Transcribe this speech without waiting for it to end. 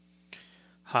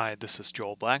Hi, this is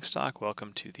Joel Blackstock.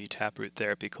 Welcome to the Taproot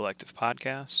Therapy Collective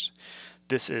podcast.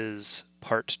 This is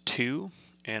part 2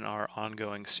 in our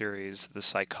ongoing series, The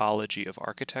Psychology of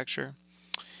Architecture.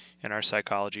 In our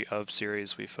Psychology of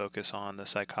series, we focus on the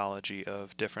psychology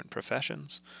of different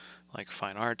professions, like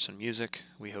fine arts and music.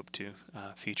 We hope to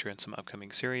feature in some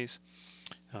upcoming series.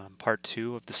 Part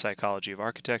 2 of The Psychology of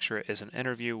Architecture is an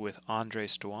interview with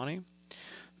Andres Duany.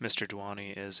 Mr.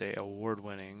 Duany is an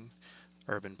award-winning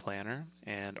urban planner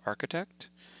and architect.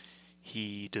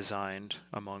 He designed,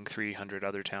 among 300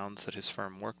 other towns that his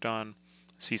firm worked on,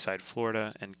 Seaside,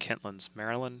 Florida, and Kentlands,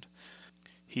 Maryland.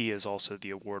 He is also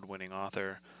the award-winning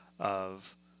author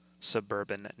of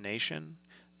Suburban Nation,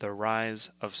 The Rise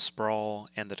of Sprawl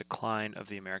and the Decline of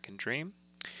the American Dream.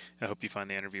 I hope you find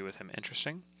the interview with him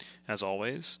interesting. As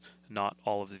always, not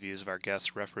all of the views of our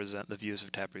guests represent the views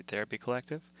of Taproot Therapy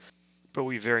Collective, but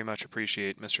we very much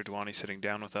appreciate Mr. Duany sitting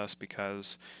down with us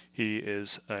because he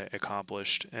is an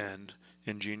accomplished and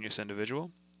ingenious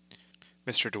individual.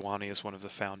 Mr. Duany is one of the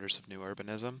founders of New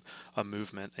Urbanism, a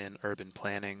movement in urban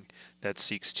planning that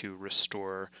seeks to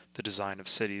restore the design of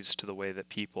cities to the way that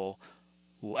people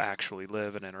will actually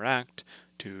live and interact,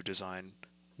 to design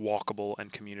walkable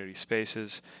and community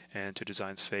spaces, and to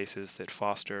design spaces that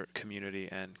foster community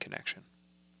and connection.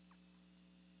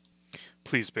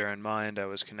 Please bear in mind I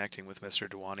was connecting with Mr.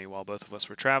 Duany while both of us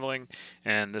were traveling,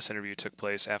 and this interview took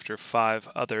place after 5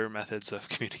 other methods of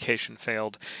communication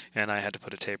failed, and I had to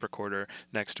put a tape recorder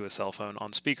next to a cell phone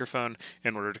on speakerphone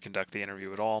in order to conduct the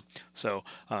interview at all. So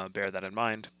bear that in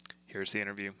mind. Here's the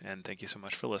interview, and thank you so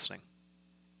much for listening.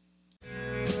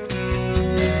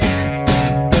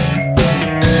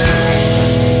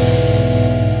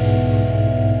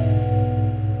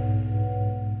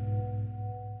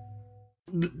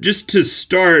 Just to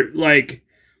start,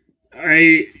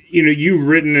 you've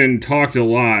written and talked a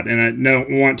lot, and I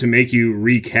don't want to make you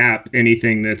recap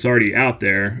anything that's already out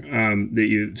there that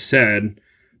you've said,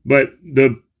 but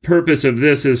the purpose of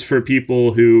this is for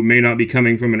people who may not be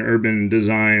coming from an urban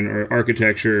design or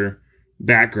architecture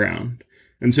background.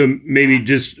 And so maybe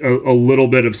just a little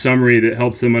bit of summary that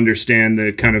helps them understand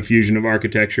the kind of fusion of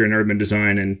architecture and urban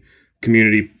design and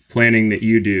community planning that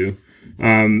you do.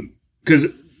 Because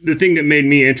the thing that made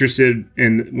me interested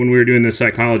in when we were doing the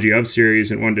Psychology of series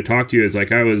and wanted to talk to you is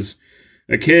I was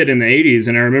a kid in the 80s,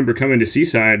 and I remember coming to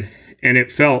Seaside, and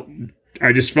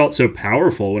I just felt so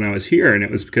powerful when I was here. And it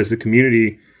was because the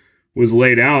community was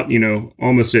laid out,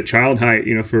 almost at child height,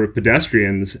 for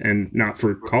pedestrians and not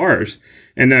for cars.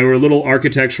 And there were little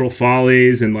architectural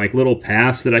follies and little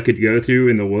paths that I could go through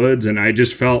in the woods. And I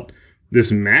just felt this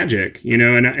magic,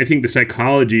 and I think the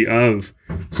psychology of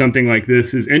something like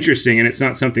this is interesting, and it's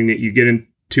not something that you get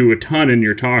into a ton in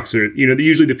your talks, or,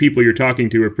 usually the people you're talking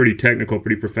to are pretty technical,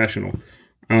 pretty professional.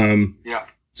 Yeah.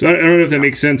 So I don't know if that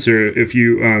makes sense, or if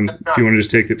you want to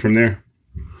just take it from there.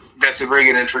 That's a very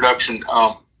good introduction.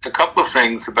 A couple of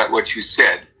things about what you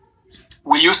said.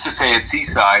 We used to say at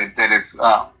Seaside that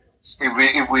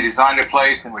if we designed a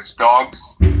place in which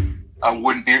dogs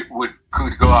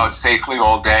could go out safely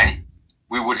all day,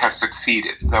 we would have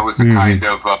succeeded. That was a kind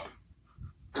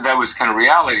of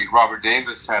reality. Robert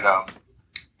Davis had a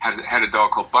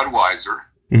dog called Budweiser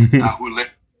who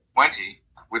lived 20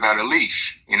 without a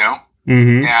leash, and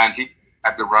he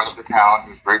had the run of the town. He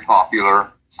was very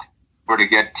popular. Where to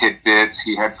get tidbits,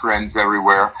 he had friends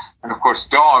everywhere, and of course,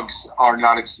 dogs are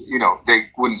not, they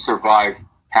wouldn't survive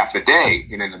half a day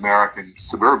in an American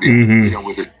suburbia,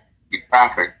 with the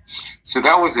traffic. So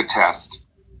that was a test.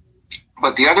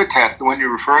 But the other test, the one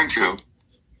you're referring to,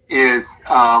 is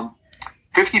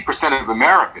 50% of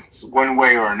Americans, one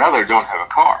way or another, don't have a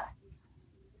car.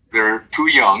 They're too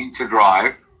young to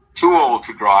drive, too old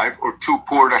to drive, or too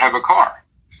poor to have a car.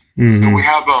 So we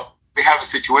have a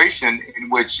situation in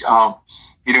which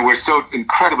we're so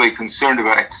incredibly concerned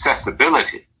about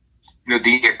accessibility,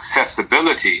 the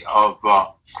accessibility of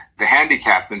the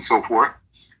handicapped and so forth.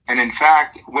 And in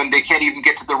fact, when they can't even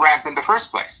get to the ramp in the first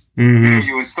place,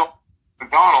 you install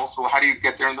McDonald's, well, how do you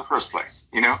get there in the first place?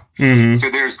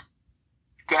 So there's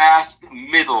vast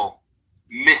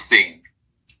missing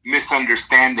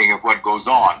misunderstanding of what goes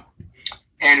on.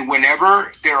 And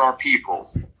whenever there are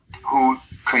people who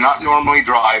cannot normally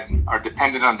drive, are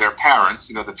dependent on their parents,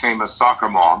 the famous soccer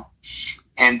mom,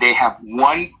 and they have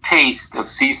one taste of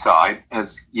Seaside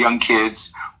as young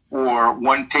kids, or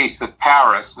one taste of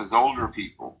Paris as older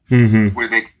people, where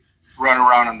they run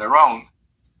around on their own,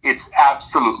 it's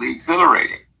absolutely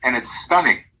exhilarating, and it's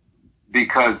stunning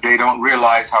because they don't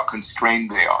realize how constrained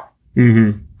they are.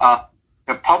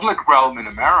 The public realm in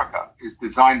America is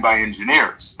designed by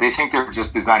engineers. They think they're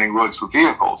just designing roads for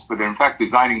vehicles, but they're in fact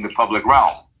designing the public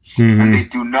realm. and they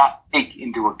do not take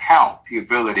into account the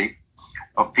ability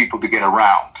of people to get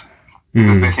around.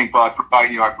 Because they think, well, I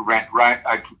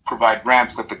provide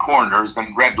ramps at the corners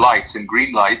and red lights and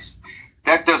green lights.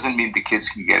 That doesn't mean the kids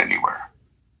can get anywhere.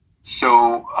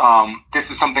 So this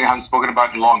is something I haven't spoken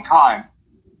about in a long time,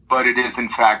 but it is in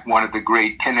fact one of the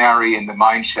great canary in the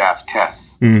mine shaft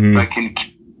tests. Like, can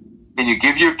you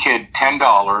give your kid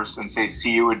 $10 and say,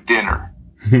 "See you at dinner"?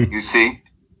 You see,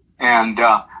 and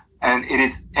it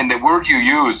is, and the word you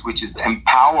use, which is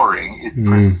empowering, is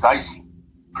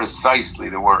precisely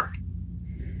the word.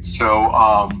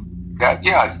 So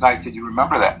it's nice that you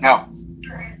remember that. Now,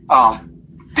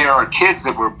 there are kids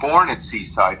that were born at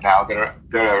Seaside now that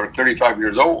are 35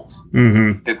 years old.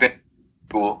 They've been in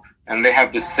school, and they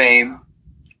have the same.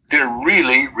 They're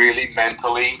really, really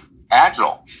mentally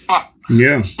agile.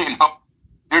 Yeah,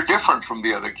 they're different from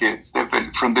the other kids. They've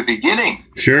been from the beginning.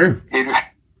 Sure, it's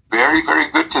very,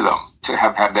 very good to them to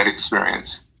have had that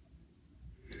experience.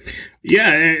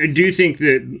 Yeah, I do think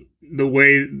that the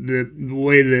way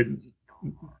that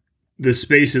the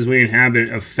spaces we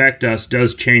inhabit affect us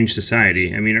does change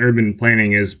society. I mean, urban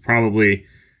planning is probably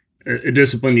a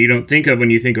discipline you don't think of when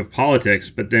you think of politics,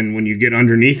 but then when you get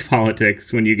underneath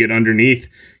politics, when you get underneath,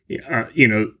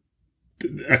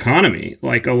 economy,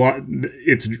 like a lot,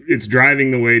 it's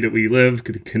driving the way that we live,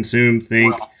 consume,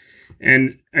 think,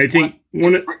 and I think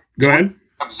go ahead.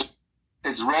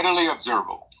 It's readily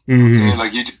observable. Okay?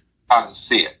 Like, you just go out and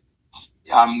see it.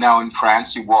 Now in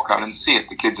France, you walk out and see it.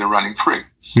 The kids are running free.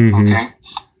 Okay,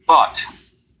 but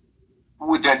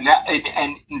with that,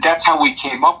 and that's how we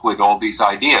came up with all these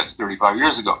ideas 35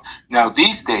 years ago. Now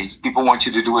these days, people want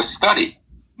you to do a study.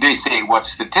 They say, "What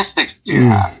statistics do you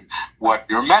have? What are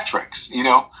your metrics?"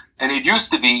 And it used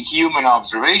to be human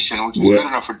observation, which was good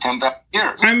enough for 10,000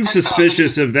 years. I'm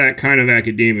suspicious of that kind of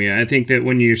academia. I think that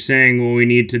when you're saying, well, we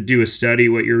need to do a study,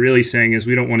 what you're really saying is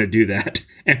we don't want to do that.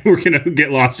 And we're going to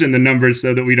get lost in the numbers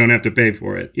so that we don't have to pay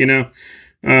for it,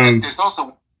 There's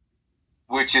also,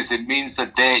 which is, it means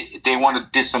that they want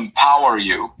to disempower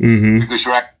you because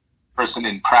you're a person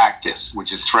in practice,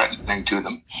 which is threatening to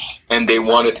them. And they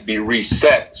want it to be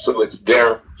reset. So it's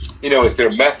their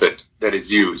method that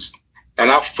is used. And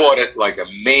I've fought it like a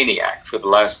maniac for the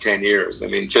last 10 years. I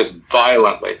mean, just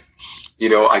violently.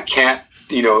 I can't,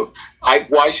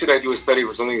 why should I do a study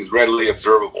for something that's readily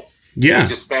observable? Yeah.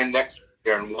 Just stand next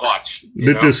there and watch.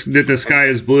 That the sky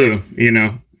is blue,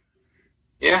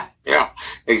 Yeah,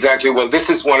 exactly. Well, this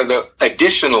is one of the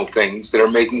additional things that are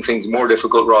making things more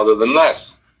difficult rather than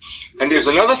less. And there's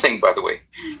another thing, by the way.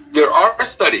 There are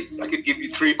studies. I could give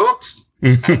you 3 books.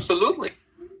 Absolutely.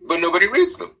 But nobody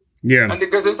reads them. Yeah. And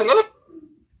because there's another,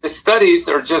 the studies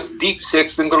are just deep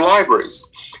six in the libraries.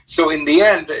 So in the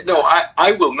end, no,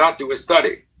 I will not do a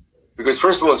study. Because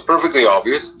first of all, it's perfectly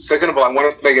obvious. Second of all, I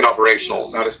want to make it operational,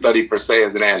 not a study per se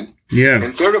as an end. Yeah.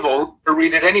 And third of all, to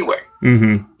read it anyway.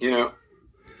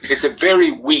 It's a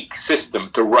very weak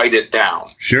system to write it down.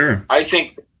 Sure. I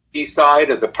think Seaside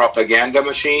as a propaganda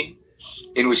machine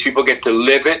in which people get to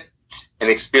live it and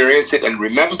experience it and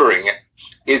remembering it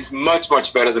is much,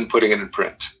 much better than putting it in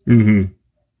print.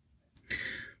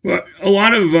 Well, a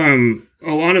lot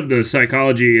of the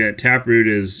psychology at Taproot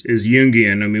is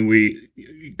Jungian. I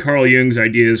mean, Carl Jung's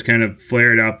ideas kind of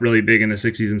flared up really big in the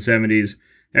 60s and 70s.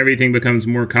 Everything becomes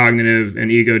more cognitive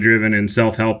and ego-driven and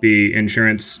self-helpy.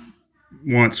 Insurance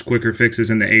wants quicker fixes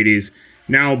in the 80s.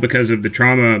 Now, because of the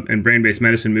trauma and brain-based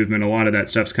medicine movement, a lot of that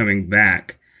stuff's coming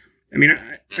back. I mean,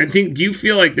 I think, do you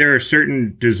feel like there are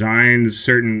certain designs,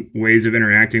 certain ways of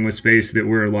interacting with space that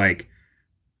we're like,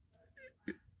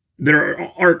 that are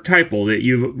archetypal,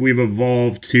 that we've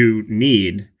evolved to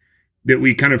need, that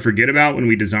we kind of forget about when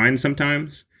we design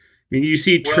sometimes? I mean, you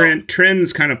see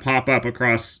trends kind of pop up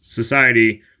across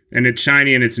society, and it's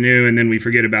shiny and it's new, and then we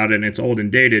forget about it and it's old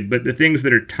and dated. But the things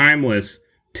that are timeless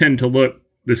tend to look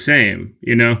the same,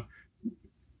 Yeah,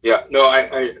 no,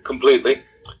 I completely.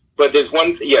 But there's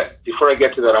one, yes, before I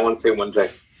get to that, I want to say one thing.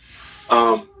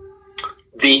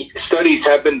 The studies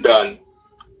have been done.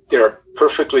 There are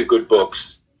perfectly good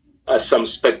books, some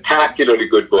spectacularly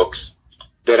good books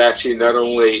that actually not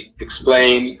only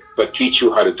explain, but teach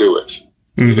you how to do it,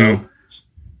 and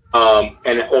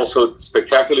also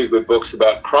spectacularly good books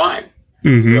about crime.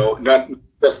 Not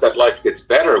just that life gets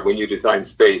better when you design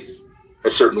space a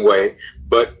certain way,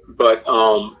 but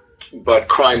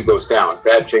crime goes down,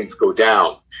 bad things go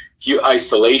down.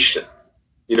 Isolation,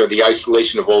 the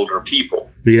isolation of older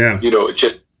people. Yeah. It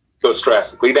just goes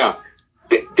drastically down.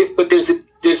 But there's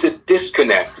a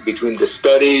disconnect between the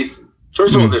studies.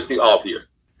 First of all, there's the obvious.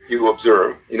 You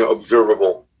observe,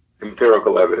 observable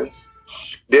empirical evidence.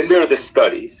 Then there are the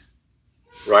studies,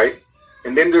 right?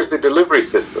 And then there's the delivery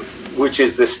system, which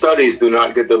is the studies do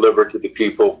not get delivered to the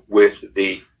people with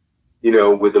the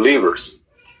levers,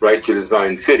 right, to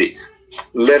design cities,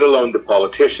 let alone the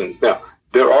politicians. Now,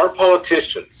 there are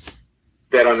politicians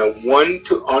that on a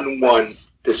one-to-one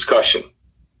discussion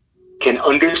can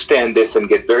understand this and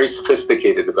get very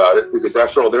sophisticated about it, because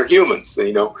after all, they're humans,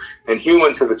 and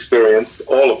humans have experienced,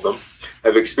 all of them,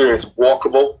 have experienced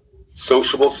walkable,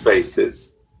 sociable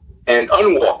spaces and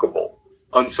unwalkable,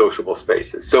 unsociable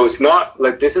spaces. So it's not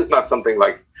like, this is not something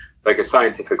like a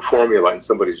scientific formula in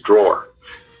somebody's drawer.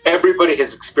 Everybody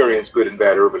has experienced good and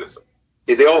bad urbanism.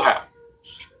 They all have.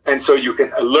 And so you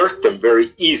can alert them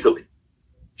very easily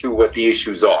to what the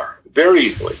issues are, very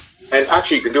easily. And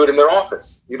actually, you can do it in their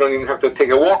office. You don't even have to take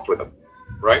a walk with them,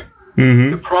 right?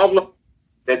 Mm-hmm. The problem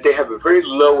that they have a very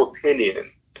low opinion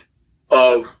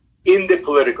of, in the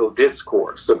political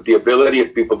discourse, of the ability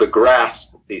of people to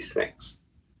grasp these things.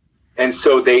 And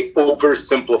so they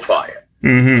oversimplify it,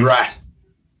 drastically.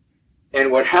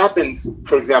 And what happens,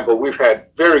 for example, we've had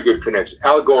very good connections.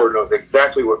 Al Gore knows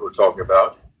exactly what we're talking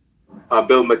about.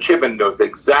 Bill McKibben knows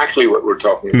exactly what we're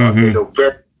talking about. They know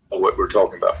very well what we're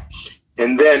talking about.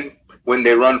 And then when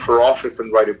they run for office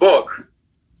and write a book,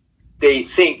 they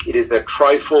think it is a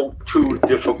trifle too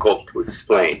difficult to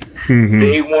explain.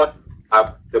 They want to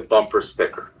have the bumper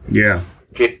sticker. Yeah.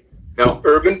 Okay. Now,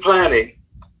 urban planning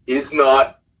is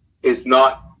not difficult.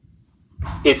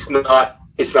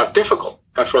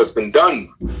 After all, it's been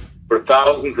done for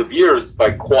thousands of years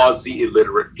by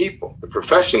quasi-illiterate people. The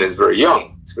profession is very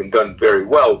young. It's been done very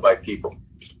well by people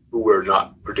who were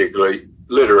not particularly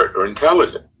literate or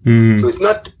intelligent. So it's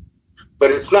not, but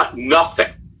it's not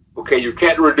nothing. Okay, you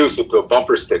can't reduce it to a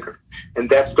bumper sticker. And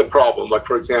that's the problem. Like,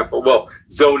 for example, well,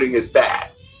 zoning is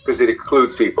bad because it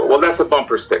excludes people. Well, that's a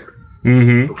bumper sticker.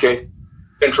 Okay?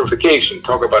 Gentrification,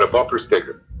 talk about a bumper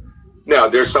sticker. Now,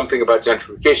 there's something about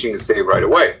gentrification to say right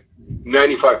away.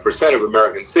 95% of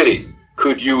American cities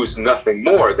could use nothing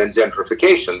more than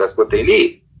gentrification. That's what they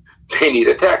need. They need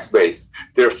a tax base.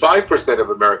 There are 5% of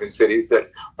American cities that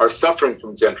are suffering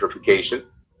from gentrification,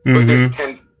 but there's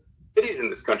 10 cities in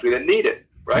this country that need it,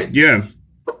 right? Yeah.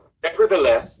 But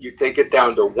nevertheless, you take it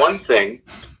down to one thing,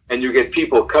 and you get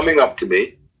people coming up to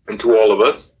me and to all of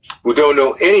us who don't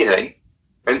know anything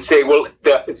and say, well,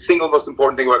 the single most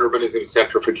important thing about urbanism is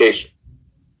gentrification.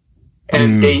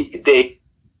 And I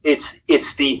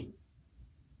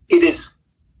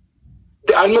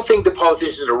don't think the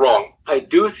politicians are wrong. I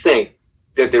do think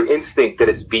that their instinct that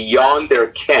it's beyond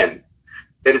their ken,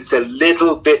 that it's a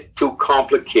little bit too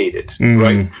complicated,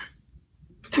 right?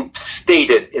 To state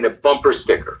it in a bumper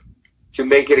sticker, to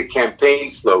make it a campaign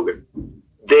slogan.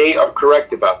 They are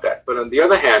correct about that. But on the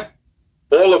other hand,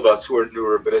 all of us who are new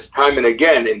urbanists, time and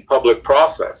again in public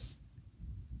process,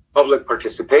 public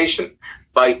participation,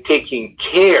 by taking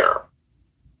care,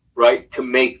 right, to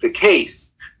make the case,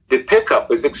 the pickup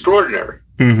is extraordinary.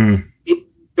 It's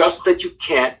just that you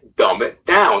can't dumb it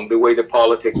down the way the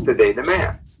politics today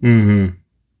demands.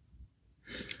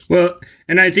 Well,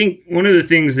 and I think one of the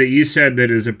things that you said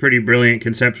that is a pretty brilliant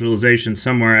conceptualization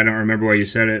somewhere, I don't remember why you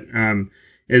said it,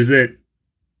 is that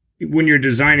when you're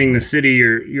designing the city,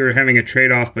 you're having a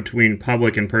trade-off between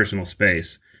public and personal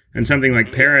space. And something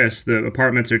like Paris, the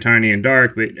apartments are tiny and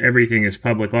dark, but everything is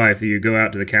public life. You go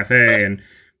out to the cafe and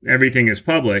everything is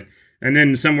public. And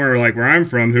then somewhere like where I'm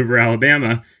from, Hoover,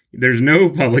 Alabama, there's no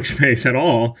public space at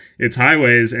all. It's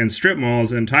highways and strip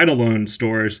malls and title loan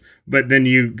stores. But then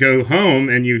you go home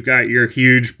and you've got your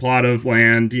huge plot of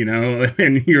land,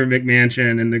 and your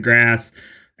McMansion and the grass.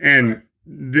 And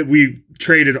that we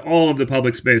traded all of the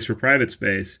public space for private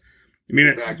space. I mean,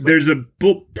 exactly. There's a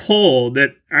pull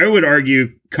that I would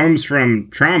argue comes from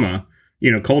trauma,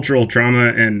 cultural trauma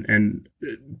and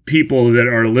people that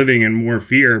are living in more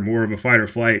fear, more of a fight or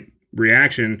flight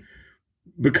reaction,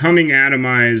 becoming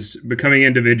atomized, becoming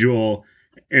individual,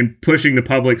 and pushing the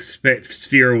public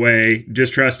sphere away,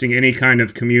 distrusting any kind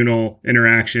of communal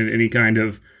interaction, any kind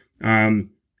of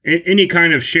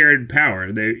shared power.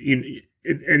 And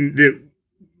that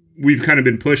we've kind of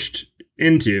been pushed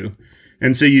into.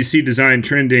 And so you see design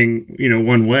trending,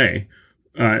 one way,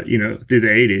 through the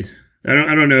 80s. I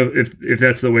don't know if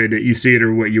that's the way that you see it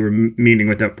or what you were meaning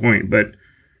with that point, but.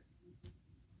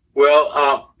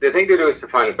 Well, the thing to do is to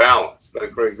find a balance.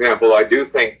 Like, for example, I do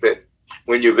think that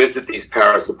when you visit these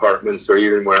Paris apartments, or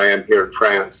even where I am here in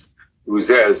France,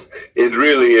 Uzès, it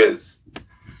really is,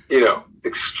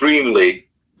 extremely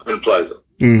unpleasant.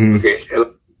 Okay,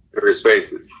 various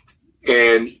spaces.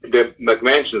 And the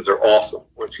McMansions are awesome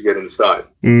once you get inside.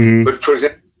 But for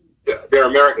example, there are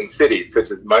American cities,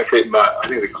 such as I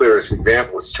think the clearest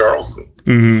example is Charleston,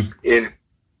 in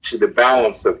the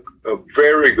balance of a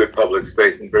very good public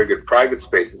space and very good private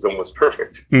space is almost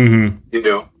perfect.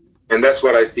 And that's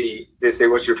what I see. They say,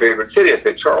 what's your favorite city? I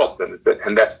say Charleston.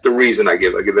 And that's the reason I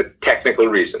give a technical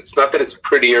reason. It's not that it's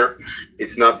prettier.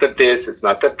 It's not that this, it's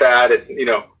not that that. It's,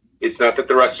 it's not that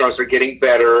the restaurants are getting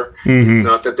better. It's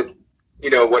not that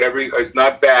whatever, it's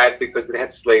not bad because it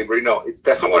had slavery. No,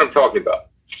 that's not what I'm talking about.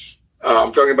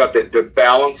 I'm talking about the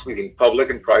balance between public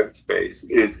and private space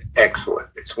is excellent.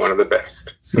 It's one of the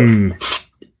best. So,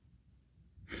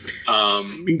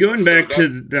 going back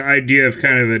to the idea of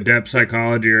kind of adept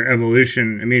psychology or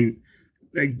evolution, I mean,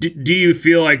 like, do you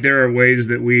feel like there are ways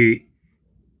that we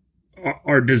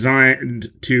are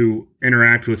designed to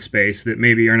interact with space that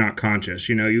maybe are not conscious?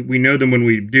 We know them when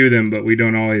we do them, but we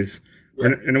don't always,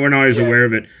 and we're not always aware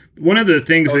of it. One of the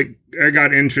things that I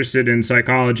got interested in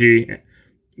psychology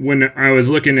when I was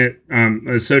looking at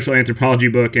a social anthropology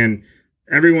book, and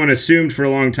everyone assumed for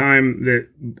a long time that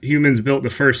humans built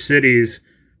the first cities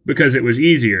because it was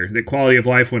easier, that quality of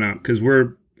life went up, because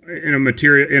we're in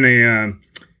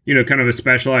a kind of a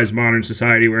specialized modern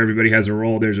society where everybody has a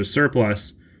role. There's a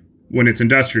surplus when it's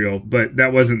industrial, but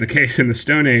that wasn't the case in the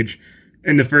Stone Age.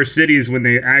 In the first cities, when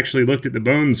they actually looked at the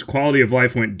bones, quality of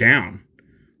life went down,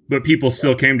 but people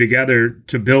still came together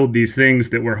to build these things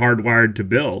that were hardwired to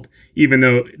build, even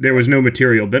though there was no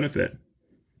material benefit.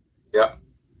 Yeah,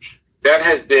 that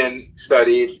has been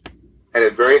studied at a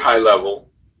very high level.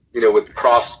 With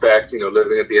prospect,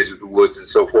 living at the edge of the woods and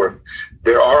so forth.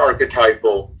 There are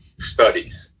archetypal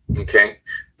studies,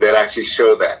 that actually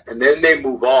show that. And then they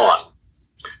move on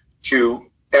to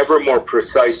ever more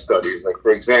precise studies. Like,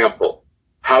 for example,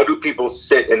 how do people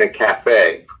sit in a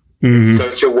cafe in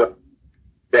such a way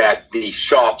that the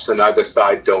shops on either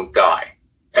side don't die,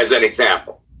 as an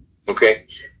example,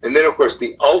 And then, of course,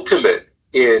 the ultimate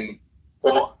and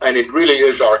it really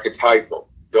is archetypal,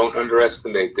 don't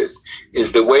underestimate this, is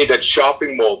the way that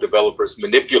shopping mall developers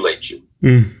manipulate you.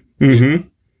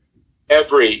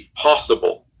 Every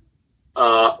possible,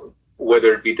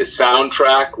 whether it be the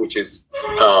soundtrack, which is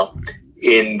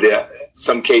in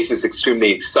some cases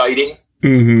extremely exciting,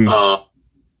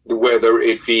 whether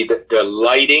it be the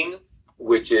lighting,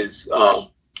 which is,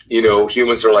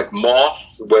 humans are like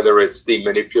moths, whether it's the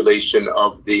manipulation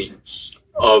of the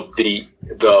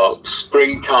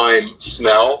springtime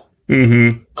smell,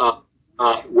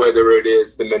 whether it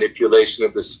is the manipulation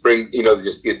of the spring,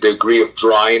 just the degree of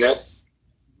dryness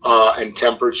and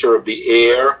temperature of the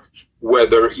air,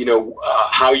 whether,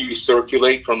 how you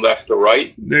circulate from left to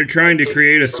right. They're trying to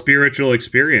create a spiritual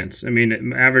experience. I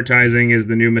mean, advertising is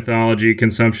the new mythology,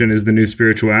 consumption is the new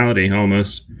spirituality,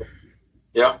 almost.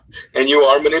 Yeah, and you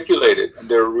are manipulated,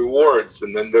 and there are rewards,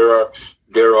 and then there are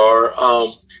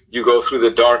you go through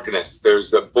the darkness.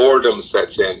 There's a boredom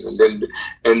sets in, and then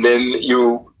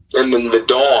the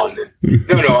dawn.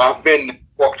 I've been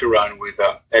walked around with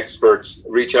experts,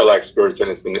 retail experts, and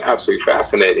it's been absolutely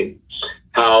fascinating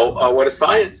how what a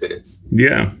science it is.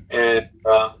 Yeah, and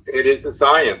it is a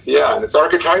science. Yeah, and it's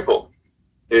archetypal.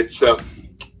 It's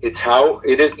how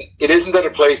it isn't. It isn't that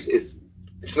a place is.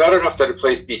 It's not enough that a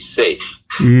place be safe.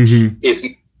 It's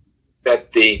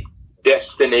that the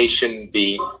destination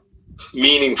be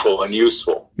meaningful and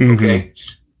useful.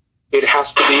 It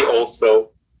has to be also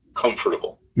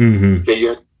comfortable.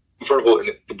 You're comfortable in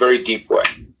a very deep way.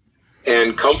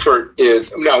 And comfort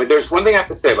is, now there's one thing I have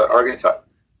to say about archetype.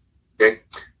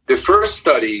 The first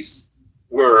studies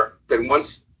were that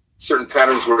once certain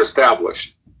patterns were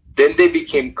established, then they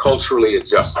became culturally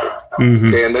adjusted.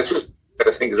 And this is that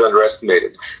I think is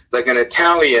underestimated. Like, an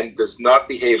Italian does not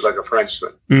behave like a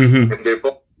Frenchman, and they're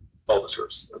both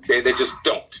cultures. They just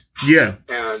don't. Yeah.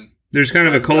 And there's kind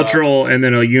of a cultural and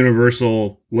then a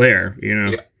universal layer,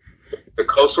 Yeah, the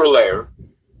cultural layer,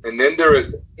 and then there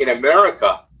is in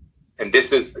America, and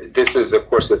this is of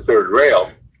course the third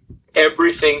rail.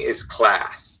 Everything is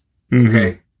class.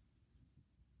 And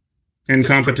just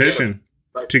competition.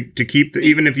 To keep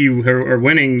even if you are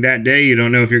winning that day, you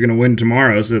don't know if you're going to win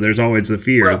tomorrow. So there's always the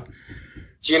fear. Well,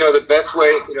 the best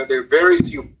way, there are very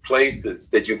few places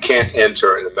that you can't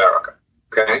enter in America.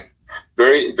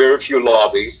 Very, very few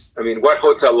lobbies. I mean, what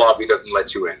hotel lobby doesn't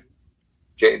let you in?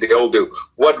 They all do.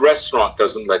 What restaurant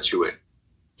doesn't let you in?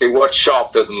 What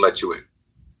shop doesn't let you in?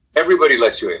 Everybody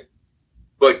lets you in,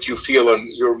 but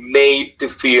you're made to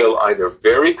feel either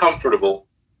very comfortable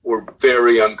or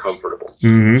very uncomfortable.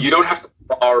 You don't have to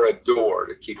bar a door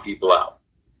to keep people out.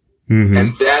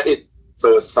 And that is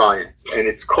so a science. And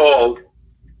it's called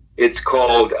they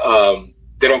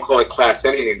don't call it class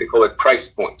anything, they call it price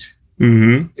point.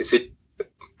 It's a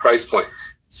price point.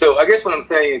 So I guess what I'm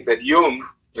saying is that Jung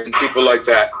and people like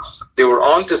that, they were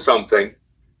onto something,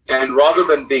 and rather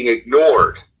than being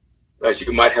ignored, as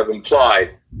you might have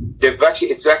implied,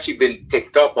 it's actually been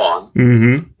picked up on,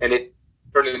 and it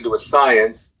turned into a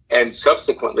science and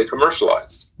subsequently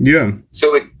commercialized. Yeah.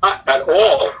 So it's not at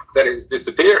all that it's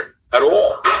disappeared at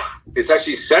all. It's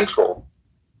actually central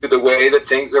to the way that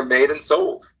things are made and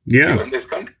sold. Yeah. In this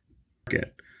country.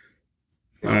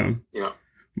 Yeah. Yeah.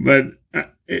 But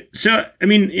so, I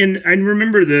mean, I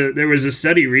remember there was a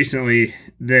study recently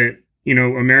that, you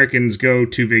know, Americans go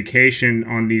to vacation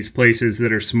on these places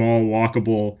that are small,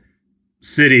 walkable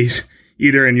cities,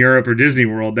 either in Europe or Disney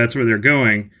World. That's where they're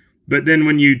going. But then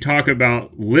when you talk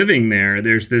about living there,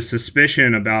 there's this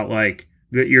suspicion about like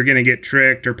that you're going to get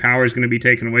tricked or power is going to be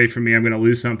taken away from me. I'm going to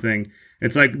lose something.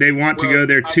 It's like they want to go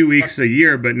there 2 weeks a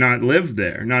year, but not live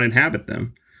there, not inhabit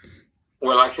them.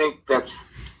 Well, I think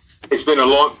it's been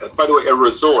by the way, a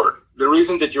resort. The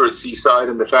reason that you're at Seaside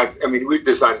and the fact, I mean, we've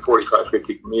designed 45,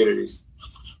 50 communities,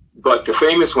 but the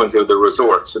famous ones are the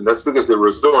resorts. And that's because the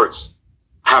resorts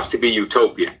have to be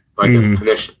utopian by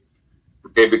definition.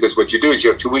 Okay, because what you do is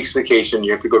you have 2 weeks vacation,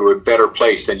 you have to go to a better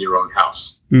place than your own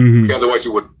house. Okay, otherwise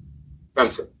you would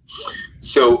expensive.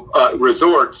 So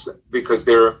resorts, because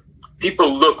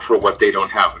people look for what they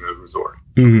don't have in a resort.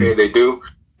 Okay, they do.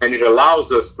 And it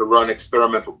allows us to run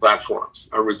experimental platforms.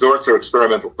 Our resorts are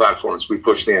experimental platforms. We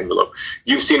push the envelope.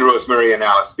 You've seen Rosemary and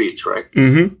Alice Beach, right?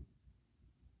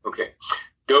 Okay.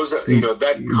 Those are,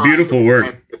 that kind beautiful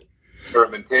work.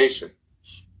 Experimentation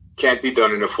can't be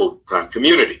done in a full-time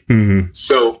community.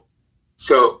 So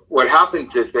what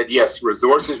happens is that, yes,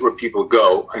 resorts is where people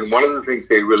go. And one of the things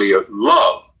they really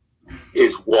love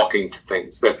is walking to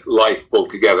things that life pull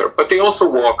together. But they also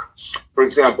walk, for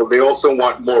example, they also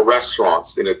want more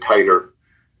restaurants in a tighter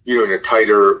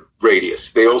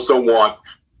radius. They also want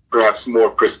perhaps more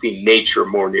pristine nature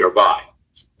more nearby.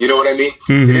 You know what I mean?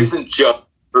 It isn't just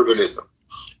urbanism.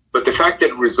 But the fact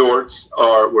that resorts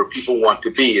are where people want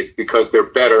to be is because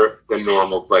they're better than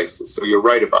normal places. So you're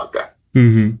right about that.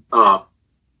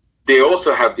 They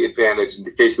also have the advantage in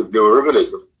the case of new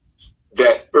urbanism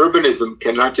that urbanism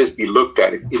cannot just be looked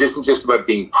at. It isn't just about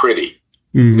being pretty.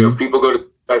 People go to,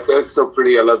 I say, it's so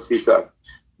pretty, I love Seaside.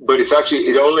 But it's actually,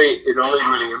 it only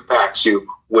really impacts you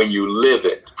when you live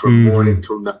it from morning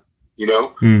till night,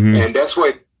 And that's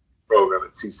why the program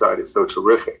at Seaside is so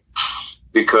terrific,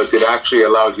 because it actually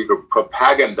allows you to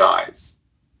propagandize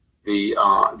the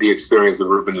experience of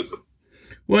urbanism.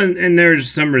 Well, and there's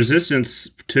some resistance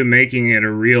to making it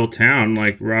a real town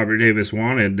like Robert Davis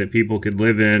wanted, that people could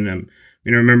live in.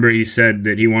 Remember he said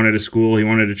that he wanted a school, he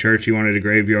wanted a church, he wanted a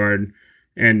graveyard.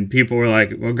 And people were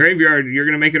like, well, graveyard, you're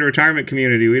going to make it a retirement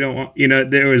community. We don't want,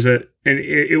 there was and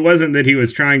it wasn't that he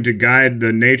was trying to guide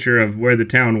the nature of where the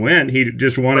town went. He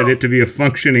just wanted it to be a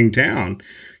functioning town,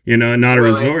 not a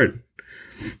resort.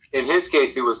 In his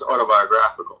case, it was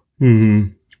autobiographical.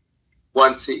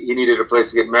 Once he needed a place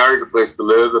to get married, a place to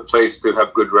live, a place to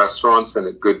have good restaurants and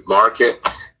a good market.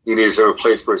 He needed a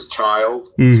place for his child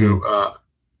to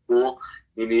school.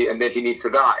 And then he needs to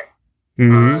die.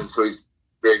 And so he's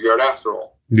graveyard after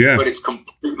all. Yeah. But it's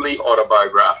completely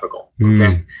autobiographical.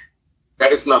 Okay.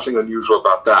 That is nothing unusual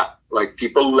about that. Like,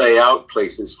 people lay out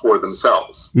places for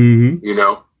themselves. You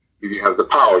have the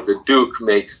power. The Duke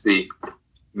makes the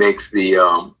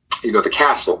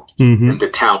castle and the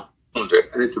town. And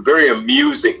it's a very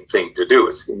amusing thing to do.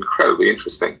 It's incredibly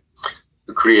interesting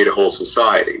to create a whole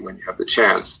society when you have the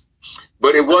chance.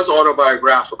 But it was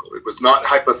autobiographical. It was not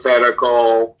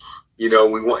hypothetical.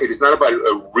 It is not about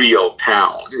a real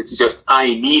town. It's just, I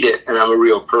need it, and I'm a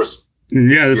real person.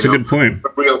 Yeah, that's a good point. A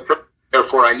real person,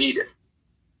 therefore I need it.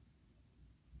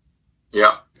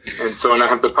 Yeah. And I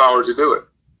have the power to do it.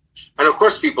 And of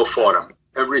course, people fought him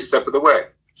every step of the way.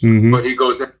 But he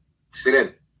goes and makes it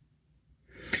in.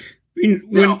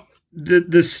 When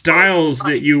the styles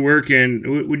that you work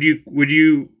in, would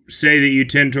you say that you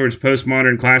tend towards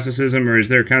postmodern classicism, or is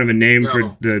there kind of a name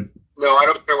for the? No, I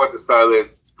don't care what the style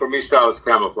is. For me, style is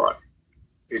camouflage.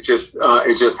 It just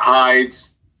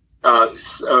hides a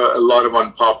lot of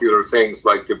unpopular things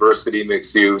like diversity,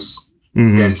 mixed use,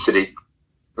 density.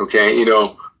 Okay,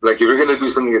 like if you're going to do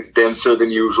something that's denser than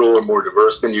usual or more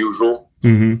diverse than usual,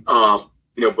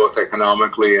 both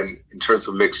economically and in terms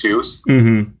of mixed use.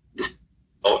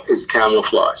 Is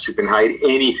camouflage. You can hide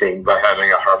anything by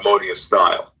having a harmonious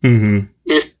style.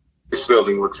 If this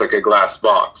building looks like a glass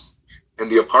box, and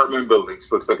the apartment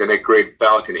buildings looks like an 8-grade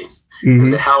balconies,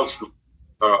 and the house,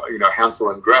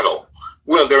 Hansel and Gretel,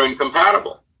 well, they're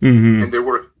incompatible, and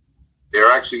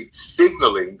they're actually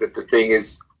signaling that the thing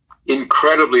is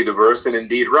incredibly diverse and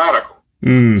indeed radical.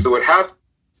 So what happens?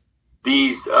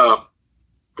 These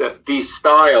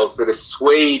styles that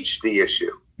assuage the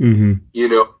issue,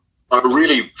 are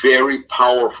really very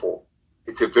powerful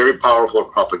it's a very powerful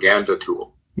propaganda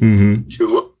tool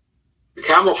to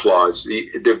camouflage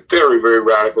the very, very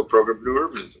radical program of new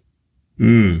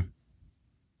urbanism.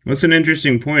 That's an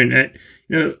interesting point.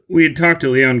 We had talked to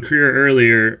Leon Krier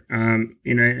earlier.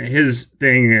 His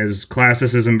thing is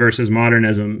classicism versus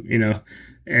modernism,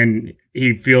 and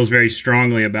he feels very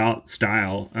strongly about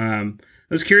style. I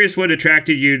was curious what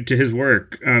attracted you to his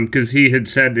work, because he had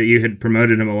said that you had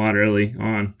promoted him a lot early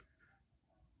on.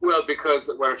 Well, because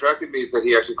what attracted me is that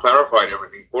he actually clarified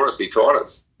everything for us. He taught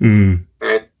us. And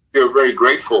we're very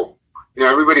grateful.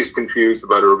 Everybody's confused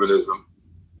about urbanism.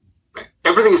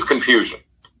 Everything is confusion.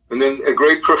 And then a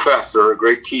great professor, a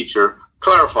great teacher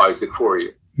clarifies it for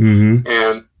you.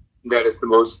 And that is the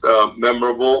most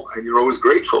memorable, and you're always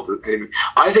grateful to him.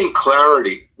 I think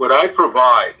clarity, what I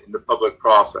provide in the public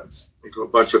process, to a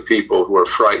bunch of people who are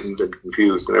frightened and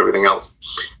confused and everything else,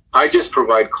 I just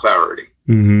provide clarity.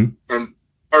 And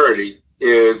clarity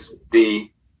is the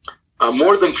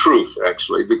more than truth,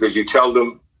 actually, because you tell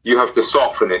them you have to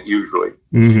soften it usually.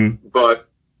 But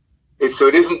it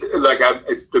isn't like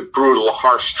it's the brutal,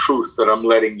 harsh truth that I'm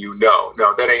letting you know.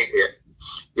 No, that ain't it.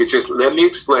 It's just, let me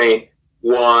explain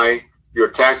why your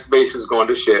tax base has gone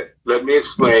to shit. Let me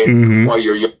explain why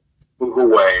you're move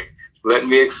away. Let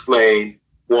me explain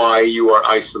why you are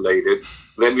isolated.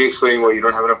 Let me explain why you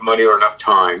don't have enough money or enough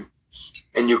time.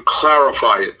 And you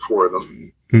clarify it for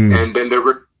them. And then they're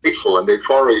grateful, and they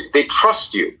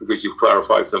trust you because you've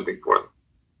clarified something for them.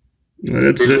 Well,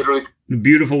 that's a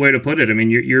beautiful way to put it. I mean,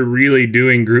 you're really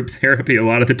doing group therapy a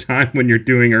lot of the time when you're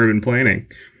doing urban planning,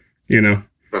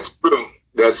 That's true.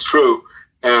 That's true.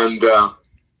 And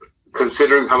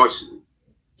considering how much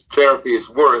therapy is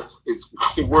worth,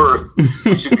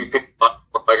 we should be paying a lot.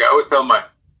 Like I always tell my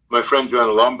friend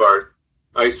Joanna Lombard,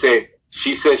 I say,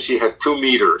 she says she has 2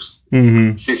 meters.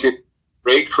 She said,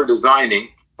 rate for designing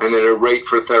and then a rate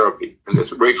for therapy. And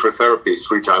the rate for therapy is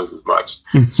 3 times as much.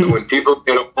 So when people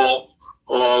get all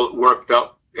worked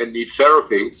up and need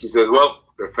therapy, she says, well,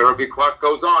 the therapy clock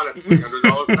goes on at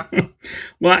 $300 an hour.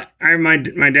 Well,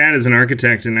 my dad is an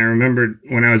architect, and I remember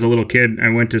when I was a little kid, I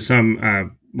went to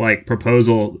some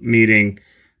proposal meeting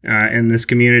in this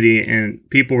community, and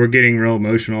people were getting real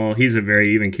emotional. He's a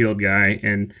very even-keeled guy,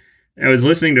 and I was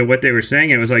listening to what they were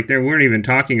saying, and it was like they weren't even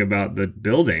talking about the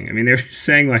building. I mean, they were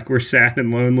saying like, we're sad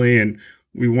and lonely, and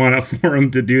we want a forum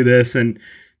to do this, and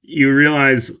you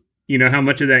realize how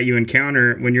much of that you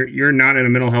encounter when you're not in a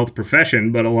mental health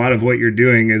profession, but a lot of what you're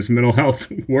doing is mental health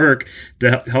work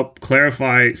to help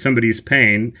clarify somebody's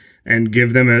pain and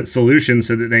give them a solution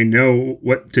so that they know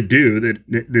what to do that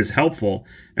is helpful.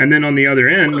 And then on the other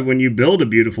end, when you build a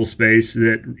beautiful space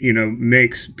that,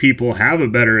 makes people have a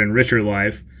better and richer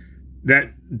life,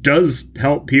 that does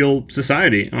help heal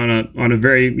society on a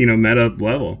very, meta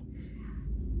level.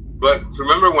 But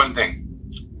remember one thing,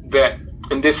 that,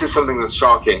 and this is something that's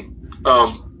shocking,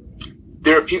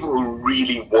 there are people who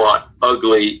really want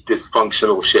ugly,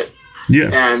 dysfunctional shit. Yeah.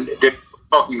 And they're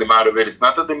talking them out of it. It's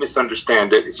not that they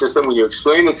misunderstand it. It's just that when you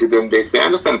explain it to them, they say, I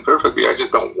understand perfectly. I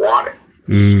just don't want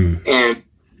it. And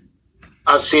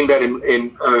I've seen that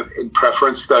in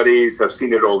preference studies. I've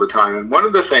seen it all the time. And one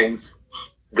of the things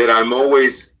that I'm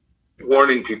always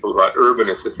warning people about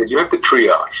urbanists is that you have to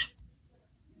triage.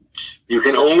 You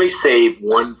can only save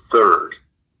 1/3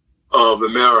 of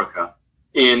America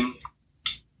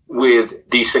with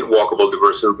decent, walkable,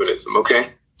 diverse urbanism,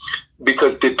 okay?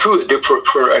 Because there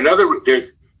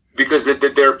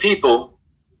are people,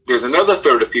 there's another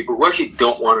third of people who actually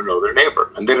don't want to know their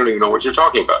neighbor, and they don't even know what you're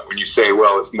talking about. When you say,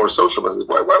 well, it's more social, I say,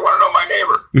 why want to know my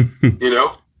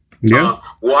neighbor? Yeah.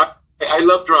 Why? I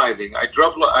love driving. I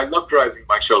love driving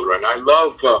my children. I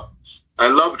love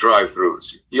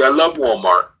drive-throughs. Yeah, I love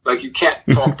Walmart. Like, you can't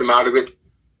talk them out of it.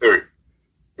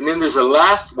 And then there's a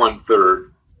last 1/3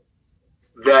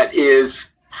 that is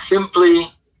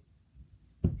simply,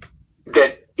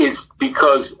 that is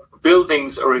because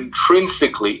buildings are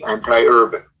intrinsically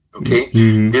anti-urban, okay?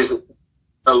 There's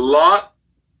a lot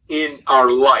in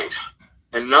our life,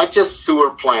 and not just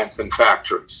sewer plants and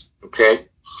factories, okay?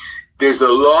 There's a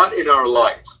lot in our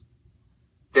life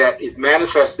that is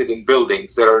manifested in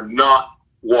buildings that are not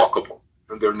walkable,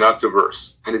 and they're not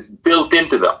diverse, and it's built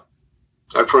into them.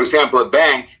 Like, for example, a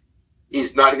bank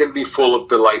is not going to be full of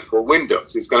delightful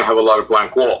windows. It's going to have a lot of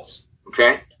blank walls,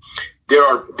 okay?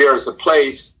 There's a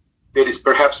place that is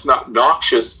perhaps not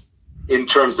noxious in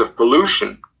terms of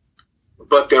pollution,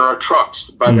 but there are trucks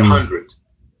by the hundred,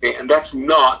 okay? And that's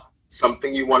not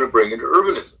something you want to bring into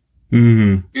urbanism.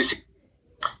 You see,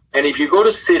 and if you go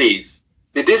to cities,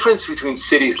 the difference between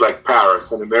cities like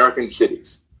Paris and American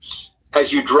cities,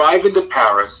 as you drive into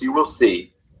Paris, you will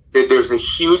see that there's a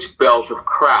huge belt of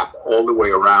crap all the way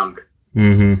around it.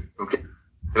 Mm-hmm. Okay,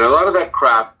 and a lot of that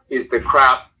crap is the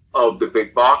crap of the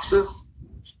big boxes.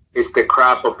 It's the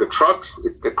crap of the trucks.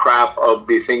 It's the crap of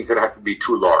the things that have to be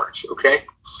too large. Okay,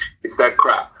 it's that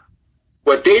crap.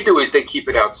 What they do is they keep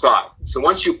it outside. So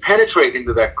once you penetrate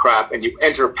into that crap and you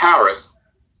enter Paris,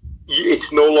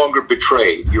 it's no longer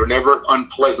betrayed. You're never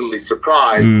unpleasantly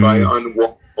surprised by an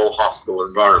unwalkable, hostile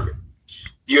environment.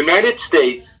 The United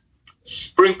States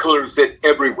sprinklers it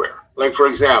everywhere. Like, for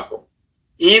example,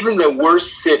 even the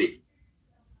worst city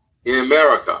in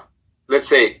America, let's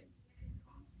say,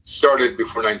 started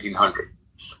before 1900,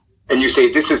 and you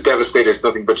say, this is devastating, it's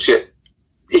nothing but shit.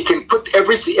 It can put,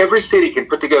 every city can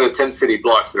put together 10 city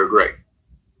blocks that are great.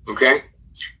 Okay?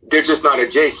 They're just not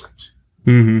adjacent.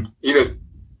 Mm-hmm. You know,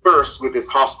 first with this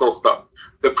hostile stuff.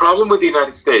 The problem with the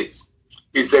United States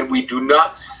is that we do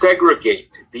not segregate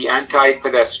the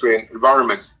anti-pedestrian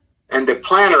environments. And the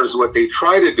planners, what they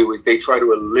try to do is they try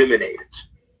to eliminate it.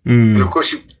 And of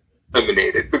course you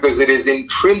eliminate it because it is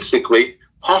intrinsically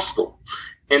hostile.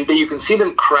 And then you can see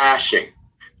them crashing.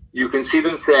 You can see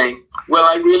them saying, well,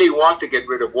 I really want to get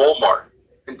rid of Walmart.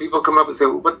 And people come up and say,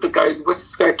 well, what's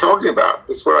this guy talking about?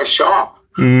 That's where I shop.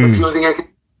 That's the only thing I can,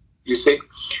 you see?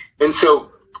 And so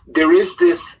there is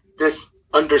this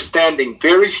understanding,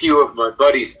 very few of my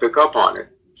buddies pick up on it,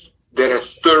 that a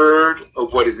third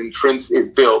of what is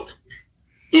built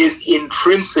is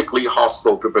intrinsically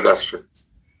hostile to pedestrians.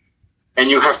 And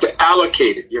you have to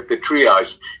allocate it. You have to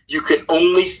triage. You can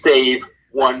only save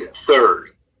 1/3.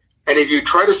 And if you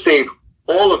try to save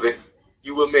all of it,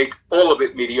 you will make all of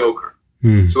it mediocre.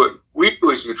 So what we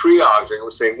do is we triage and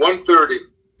we say 1/3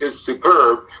 is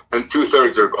superb and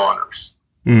 2/3 are goners.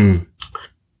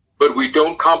 But we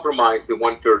don't compromise the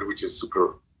 1/3 which is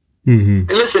superb. And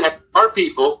listen, there are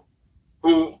people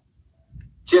who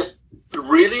just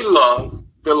really love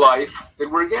the life that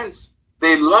we're against.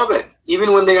 They love it.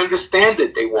 Even when they understand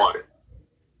it, they want it.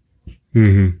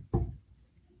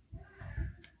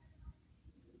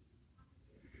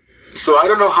 So I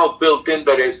don't know how built in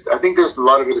that is. I think there's a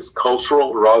lot of it is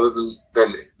cultural rather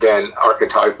than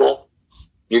archetypal.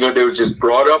 You know, they were just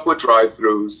brought up with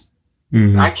drive-thrus.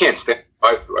 I can't stand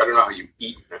drive-thru. I don't know how you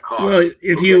eat in a car. Well,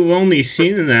 if you've only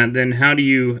seen that, then how do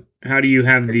you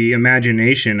have the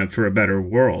imagination for a better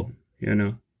world? You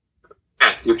know,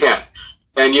 you can't.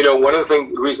 And you know, one of the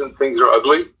reason things are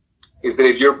ugly is that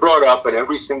if you're brought up and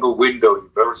every single window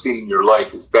you've ever seen in your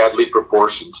life is badly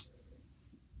proportioned,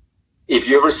 if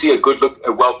you ever see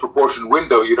a well-proportioned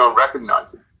window, you don't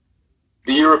recognize it.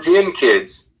 The European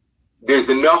kids, there's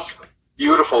enough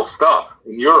beautiful stuff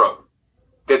in Europe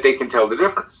that they can tell the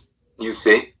difference. You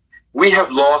see, we have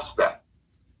lost that.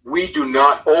 We do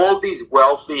not, all these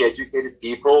wealthy, educated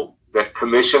people that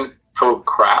commission total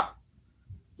crap,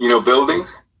 you know,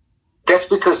 buildings, that's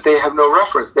because they have no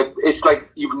reference. That it's like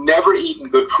you've never eaten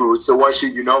good food, so why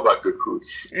should you know about good food?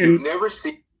 You've never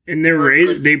seen. And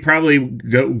they probably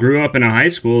grew up in a high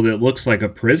school that looks like a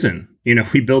prison. You know,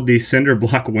 we build these cinder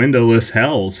block windowless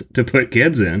hells to put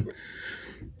kids in.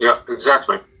 Yeah,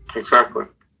 exactly.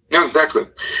 Yeah, exactly.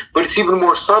 But it's even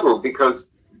more subtle because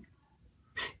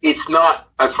it's not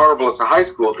as horrible as a high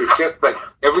school. It's just like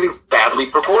everything's badly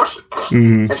proportioned.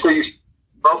 And so you see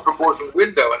a well-proportioned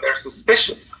window and they're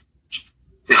suspicious.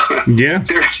 Yeah.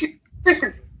 They're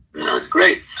suspicious. You know, it's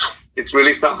great. It's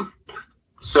really something.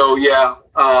 So, yeah,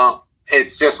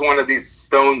 it's just one of these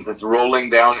stones that's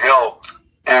rolling downhill.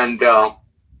 And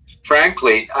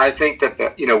frankly, I think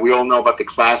that, you know, we all know about the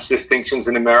class distinctions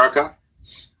in America.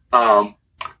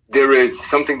 There is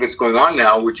something that's going on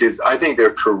now, which is, I think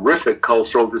they're terrific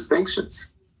cultural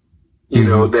distinctions. You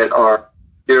know, there are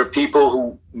people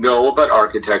who know about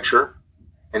architecture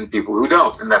and people who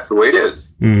don't. And that's the way it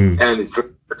is. And it's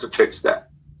very hard to fix that.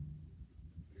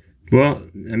 Well,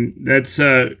 that's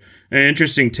an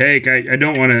interesting take. I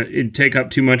don't want to take up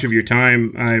too much of your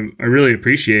time. I really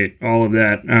appreciate all of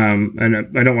that. And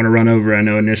I don't want to run over. I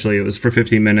know initially it was for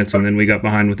 15 minutes and then we got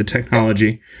behind with the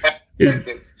technology.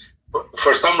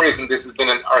 For some reason, this has been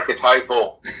an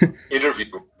archetypal interview.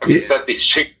 I've said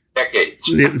these decades.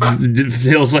 It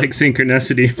feels like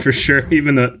synchronicity for sure.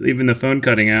 Even the phone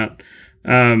cutting out.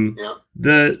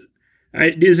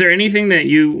 Is there anything that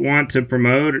you want to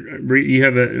promote? You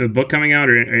have a book coming out,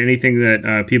 or anything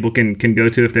that people can go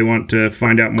to if they want to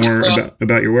find out more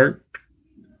about your work?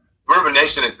 Suburban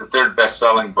Nation is the third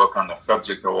best-selling book on the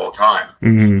subject of all time.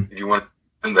 If you want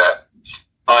to do that,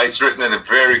 it's written at a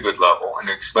very good level and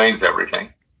it explains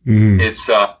everything. It's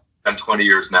done 20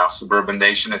 years now. Suburban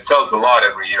Nation. It sells a lot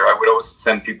every year. I would always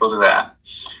send people to that.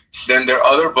 Then there are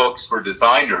other books for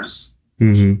designers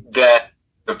that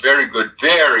a very good,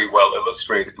 very well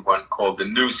illustrated one called The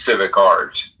New Civic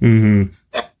Art. Mm-hmm.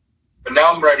 But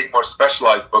now I'm writing more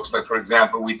specialized books. Like, for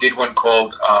example, we did one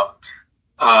called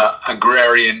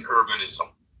Agrarian Urbanism,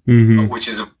 mm-hmm. which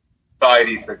is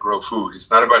societies that grow food. It's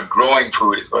not about growing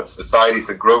food. It's about societies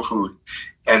that grow food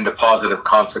and the positive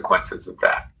consequences of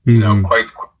that. Mm-hmm. You know, quite.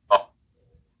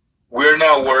 We're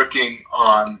now working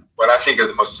on what I think are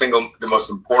the most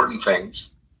important things.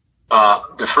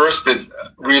 The first is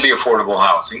really affordable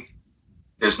housing.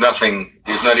 There's not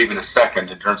even a second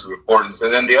in terms of importance.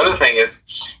 And then the other thing is,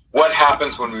 what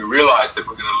happens when we realize that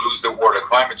we're going to lose the war to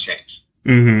climate change?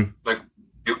 Mm-hmm. Like,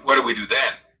 what do we do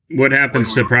then? What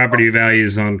happens to property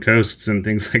values on coasts and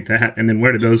things like that? And then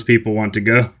where do those people want to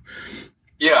go?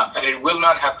 Yeah, and it will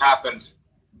not have happened.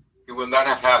 It will not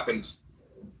have happened,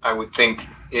 I would think,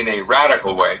 in a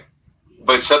radical way.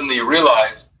 But suddenly you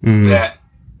realize mm-hmm. that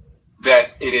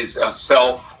it is a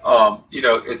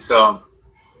it's a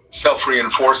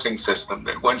self-reinforcing system,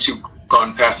 that once you've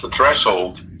gone past the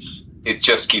threshold, it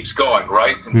just keeps going,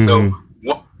 right? And mm-hmm. so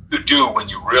what do you do when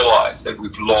you realize that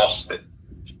we've lost it?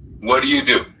 What do you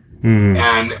do? Mm-hmm.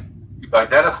 And you've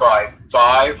identified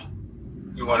 5,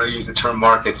 you want to use the term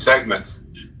market segments,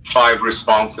 5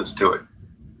 responses to it.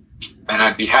 And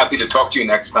I'd be happy to talk to you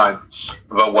next time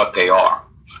about what they are.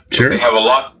 Sure. They have a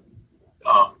lot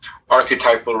of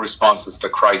archetypal responses to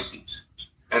crises.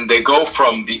 And they go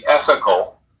from the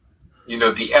ethical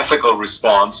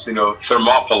response,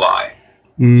 Thermopylae,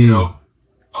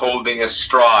 holding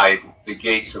astride the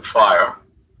gates of fire,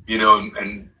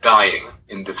 and dying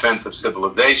in defense of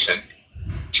civilization,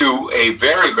 to a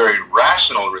very, very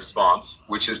rational response,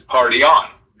 which is party on.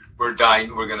 We're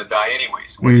dying, we're going to die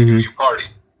anyways. When mm-hmm. you party.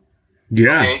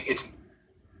 Yeah. Okay?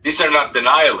 These are not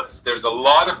denialists. There's a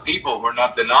lot of people who are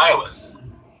not denialists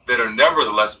that are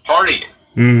nevertheless partying.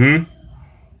 Mm-hmm.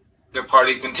 Their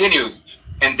party continues.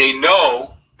 And they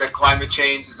know that climate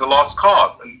change is a lost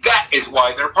cause. And that is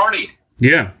why they're partying.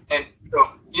 Yeah. And,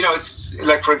 it's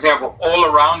like, for example, all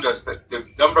around us, the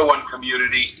number one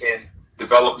community in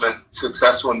development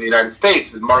successful in the United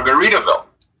States is Margaritaville.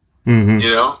 Mm-hmm.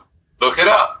 Look it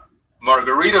up.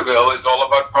 Margaritaville is all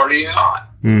about partying on.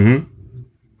 Mm-hmm.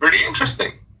 Pretty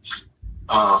interesting.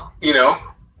 I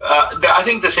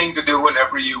think the thing to do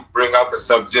whenever you bring up a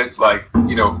subject like,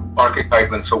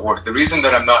 archetype and so forth, the reason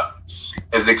that I'm not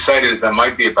as excited as I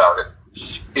might be about it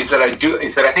is that I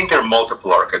think there are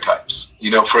multiple archetypes,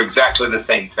 for exactly the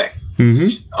same thing.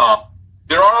 Mm-hmm.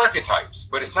 There are archetypes,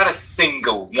 but it's not a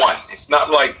single one. It's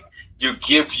not like you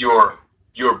give your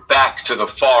back to the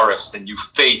forest and you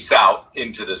face out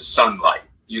into the sunlight,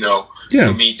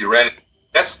 to meet your enemy.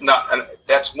 That's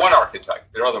one archetype.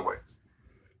 There are other ways.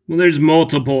 Well, there's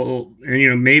multiple,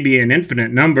 maybe an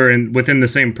infinite number within the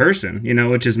same person,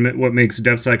 which is what makes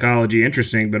depth psychology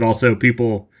interesting, but also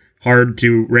people hard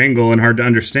to wrangle and hard to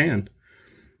understand.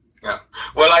 Yeah.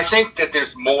 Well, I think that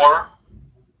there's more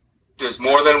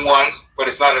than one, but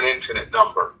it's not an infinite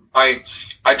number. I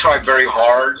try very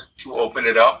hard to open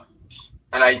it up,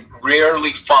 and I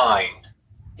rarely find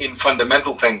in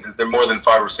fundamental things that there are more than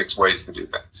 5 or 6 ways to do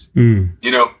things.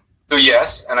 So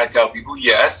yes, and I tell people,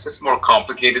 yes, it's more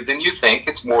complicated than you think.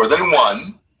 It's more than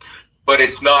one, but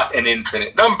it's not an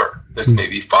infinite number. There's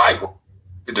maybe 5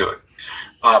 to do it.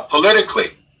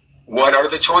 Politically, what are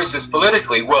the choices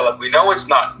politically? Well, we know it's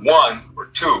not 1 or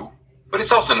 2, but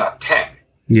it's also not 10.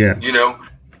 Yeah.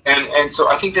 And so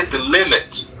I think that the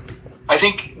limit, I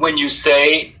think when you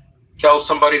tell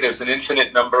somebody there's an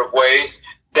infinite number of ways,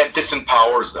 that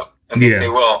disempowers them. And they say,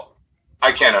 well,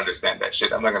 I can't understand that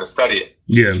shit. I'm not going to study it.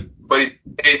 Yeah. But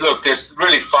look, there's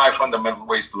really 5 fundamental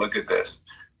ways to look at this.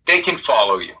 They can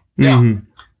follow you. Mm-hmm.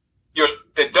 Yeah.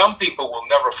 The dumb people will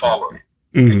never follow you.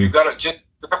 Mm-hmm. And you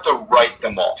have to write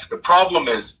them off. The problem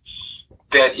is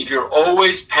that if you're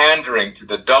always pandering to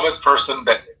the dumbest person,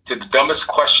 to the dumbest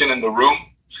question in the room,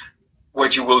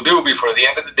 what you will do before the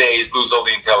end of the day is lose all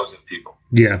the intelligent people.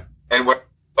 Yeah. And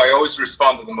I always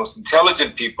respond to the most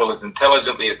intelligent people as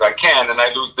intelligently as I can, and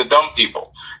I lose the dumb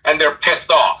people. And they're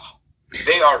pissed off.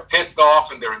 They are pissed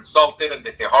off, and they're insulted, and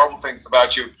they say horrible things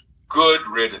about you. Good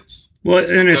riddance. Well,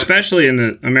 and especially in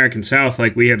the American South,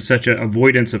 we have such an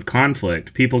avoidance of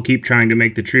conflict. People keep trying to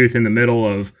make the truth in the middle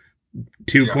of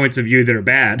 2 points of view that are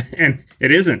bad, and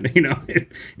it isn't.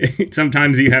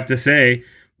 Sometimes you have to say,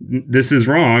 this is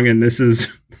wrong, and this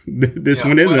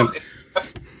one isn't. Well,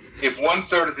 if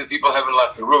 1/3 of the people haven't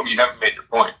left the room, you haven't made your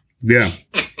point. Yeah.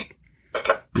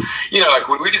 Like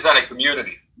when we design a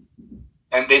community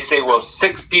and they say, well,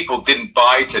 6 people didn't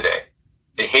buy today.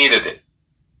 They hated it.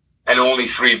 And only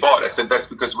 3 bought. I said, that's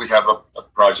because we have a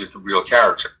project of real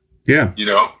character. Yeah.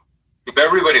 If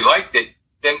everybody liked it,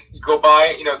 then you go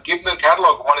buy, give them a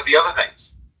catalog of one of the other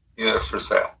things, that's for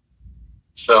sale.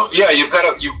 So yeah, you've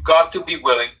got to be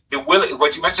willing.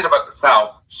 What you mentioned about the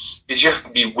South is you have to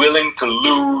be willing to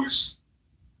lose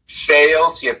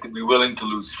sales. You have to be willing to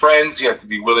lose friends. You have to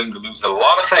be willing to lose a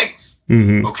lot of things.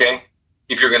 Mm-hmm. Okay,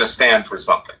 if you're going to stand for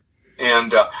something.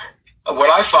 And what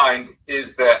I find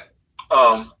is that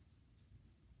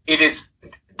it is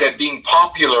that being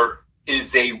popular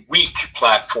is a weak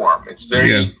platform. It's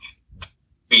very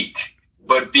weak.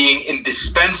 But being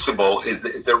indispensable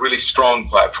is a really strong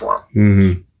platform.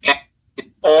 Mm-hmm. And it's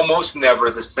almost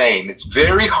never the same. It's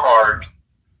very hard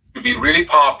to be really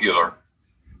popular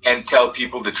and tell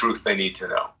people the truth they need to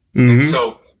know. Mm-hmm.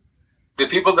 So the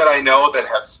people that I know that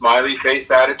have smiley face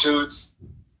attitudes,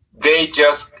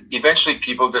 eventually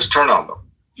people just turn on them.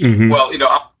 Mm-hmm. Well,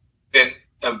 I've been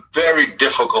a very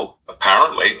difficult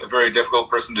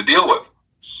person to deal with.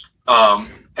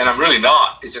 And I'm really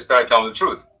not. It's just that I tell them the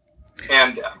truth.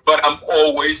 But I'm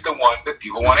always the one that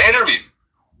people want to interview.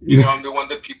 I'm the one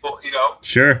that people,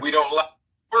 sure. We don't like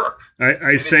work.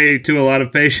 I say to a lot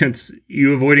of patients,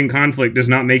 you avoiding conflict does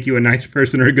not make you a nice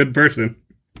person or a good person.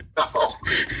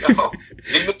 No.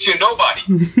 It makes you nobody,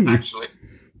 actually.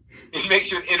 It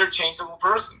makes you an interchangeable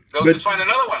person. They'll just find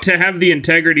another one. To have the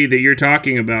integrity that you're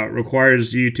talking about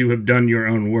requires you to have done your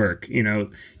own work.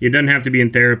 It doesn't have to be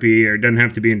in therapy or it doesn't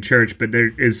have to be in church, but there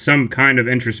is some kind of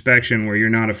introspection where you're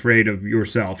not afraid of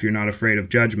yourself. You're not afraid of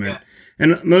judgment. Yeah.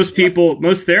 And most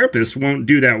therapists won't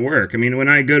do that work. I mean, when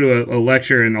I go to a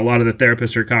lecture and a lot of the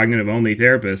therapists are cognitive-only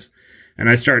therapists, and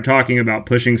I start talking about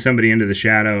pushing somebody into the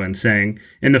shadow and saying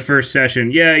in the first session,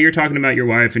 yeah, you're talking about your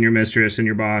wife and your mistress and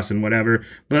your boss and whatever,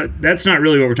 but that's not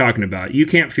really what we're talking about. You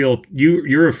can't feel,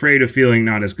 you're afraid of feeling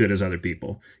not as good as other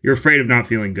people. You're afraid of not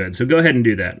feeling good. So go ahead and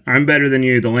do that. I'm better than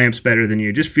you. The lamp's better than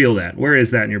you. Just feel that. Where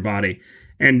is that in your body?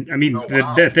 And I mean,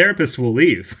 the therapists will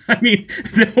leave. I mean,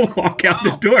 they'll walk out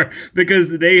the door because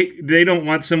they don't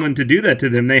want someone to do that to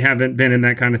them. They haven't been in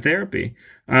that kind of therapy.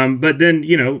 But then,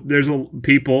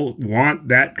 people want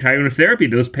that kind of therapy.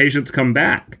 Those patients come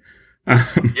back.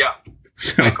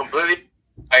 So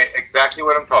exactly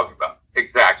what I'm talking about.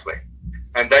 Exactly.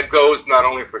 And that goes not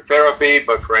only for therapy,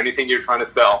 but for anything you're trying to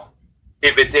sell.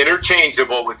 If it's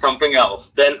interchangeable with something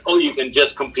else, then, you can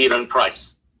just compete on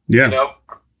price. Yeah.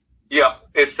 Yeah,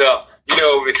 it's if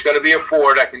it's going to be a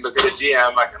Ford, I can look at a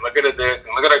GM, I can look at this,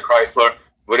 and look at a Chrysler.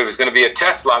 But if it's going to be a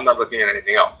Tesla, I'm not looking at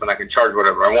anything else, and I can charge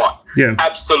whatever I want. Yeah,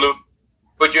 absolutely.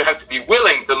 But you have to be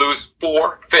willing to lose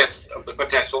 4/5 of the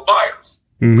potential buyers.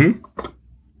 Mm-hmm.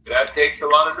 That takes a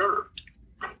lot of nerve.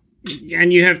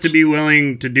 And you have to be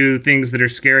willing to do things that are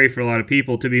scary for a lot of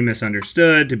people, to be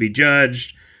misunderstood, to be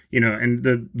judged. And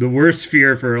the worst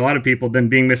fear for a lot of people than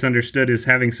being misunderstood is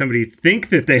having somebody think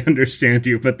that they understand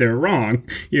you, but they're wrong,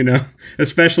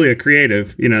 especially a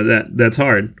creative, that's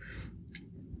hard.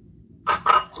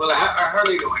 Well, I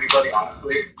hardly know anybody,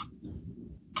 honestly.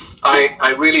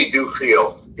 I really do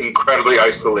feel incredibly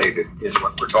isolated in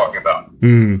what we're talking about.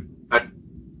 Mm.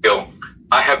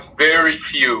 I have very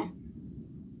few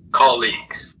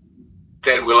colleagues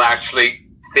that will actually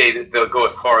say that they'll go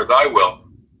as far as I will.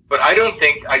 But I don't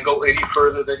think I go any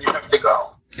further than you have to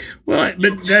go. Well,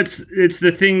 but it's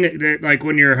the thing that like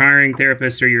when you're hiring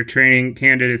therapists or you're training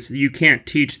candidates, you can't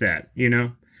teach that,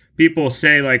 People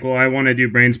say like, well, I want to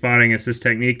do brain spotting. It's this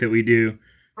technique that we do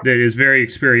that is very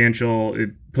experiential. It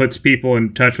puts people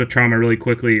in touch with trauma really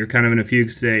quickly. You're kind of in a fugue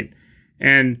state.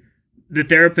 And the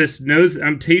therapist knows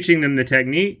I'm teaching them the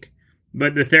technique,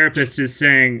 but the therapist is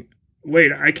saying,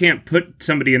 wait, I can't put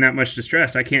somebody in that much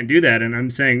distress. I can't do that. And I'm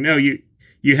saying, no,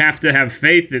 you have to have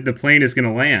faith that the plane is going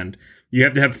to land. You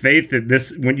have to have faith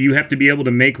that when you have to be able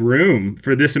to make room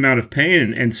for this amount of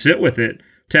pain and sit with it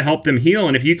to help them heal.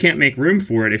 And if you can't make room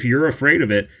for it, if you're afraid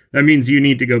of it, that means you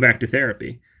need to go back to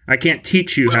therapy. I can't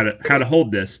teach you how to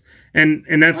hold this. And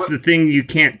that's the thing you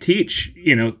can't teach,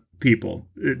 people.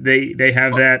 They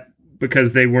have that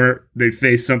because they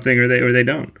faced something or they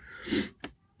don't.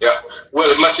 Yeah.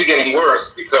 Well, it must be getting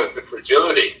worse because the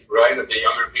fragility, right, of the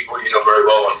younger people, very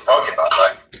well what I'm talking about,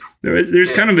 right?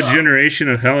 There's kind of a generation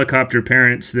of helicopter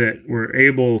parents that were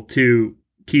able to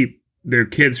keep their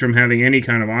kids from having any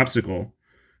kind of obstacle.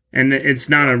 And it's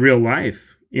not a real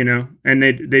life, and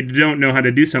they don't know how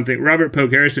to do something. Robert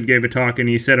Polk Harrison gave a talk and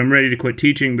he said, I'm ready to quit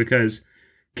teaching because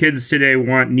kids today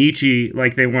want Nietzsche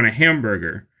like they want a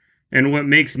hamburger. And what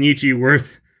makes Nietzsche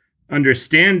worth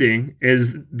understanding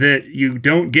is that you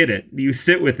don't get it. You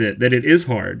sit with it, that it is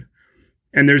hard.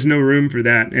 And there's no room for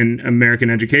that in American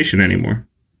education anymore.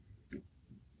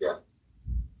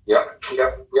 Yeah.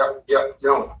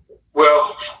 No.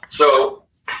 Well, so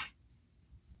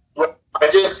I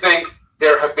just think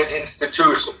there have been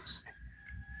institutions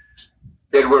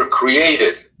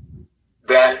created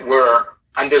that were,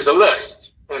 and there's a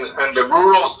list, and the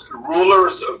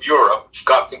rulers of Europe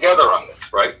got together on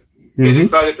this, right? They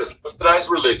decided to subsidize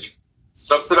religion,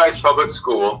 subsidize public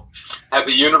school, have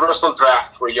a universal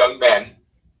draft for young men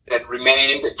that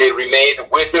remained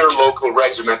with their local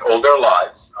regiment all their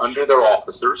lives under their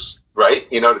officers, right?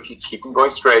 To keep them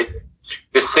going straight.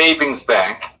 The savings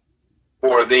bank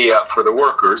for the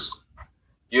workers,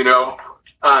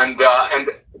 and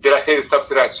did I say the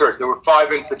subsidized church? There were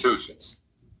 5 institutions,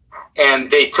 and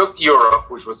they took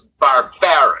Europe, which was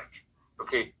barbaric.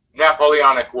 Okay,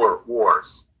 Napoleonic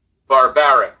wars,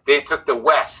 barbaric. They took the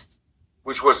West,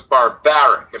 which was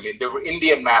barbaric. I mean, there were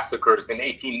Indian massacres in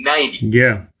 1890.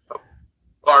 Yeah,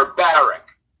 barbaric,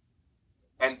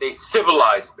 and they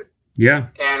civilized it. Yeah,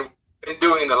 and been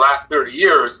doing in the last 30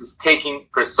 years is taking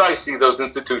precisely those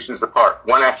institutions apart,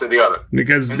 one after the other.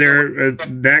 Because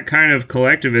that kind of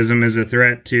collectivism is a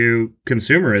threat to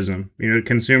consumerism,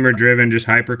 consumer-driven, just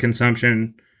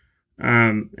hyper-consumption.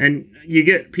 And you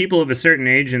get people of a certain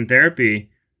age in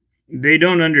therapy, they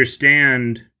don't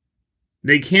understand,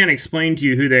 they can't explain to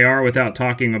you who they are without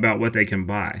talking about what they can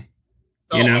buy.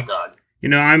 My God.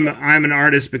 I'm an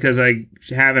artist because I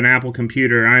have an Apple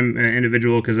computer. I'm an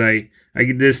individual because I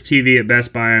get this TV at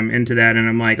Best Buy. I'm into that, and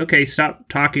I'm like, okay, stop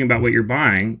talking about what you're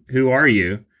buying. Who are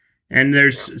you? And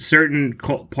there's certain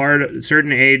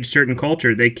age, certain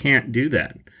culture, they can't do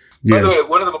that. By the way,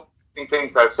 one of the most interesting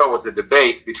things I saw was a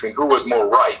debate between who was more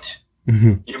right.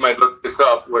 Mm-hmm. You might look this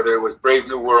up, whether it was Brave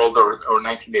New World or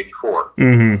 1984.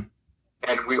 Mm-hmm.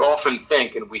 And we often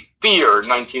think and we fear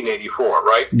 1984,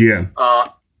 right? Yeah.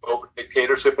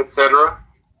 Dictatorship, etc.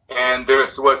 And there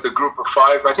was a group of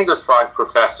 5, I think it was 5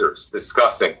 professors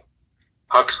discussing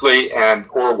Huxley and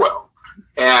Orwell.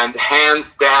 And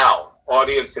hands down,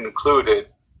 audience included,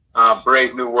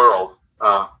 Brave New World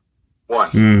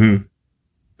won. Mm-hmm.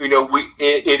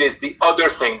 It is the other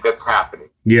thing that's happening.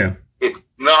 Yeah. It's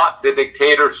not the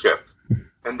dictatorship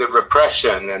and the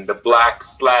repression and the black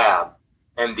slab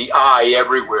and the eye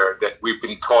everywhere that we've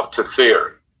been taught to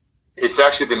fear. It's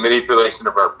actually the manipulation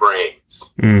of our brains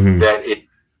that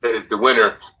is the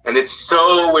winner. And it's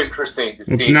so interesting to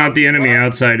see. It's not the enemy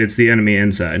outside, it's the enemy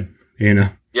inside,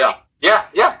 Yeah.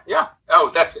 Oh,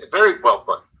 that's very well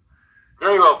put.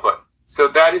 Very well put. So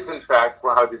that is, in fact,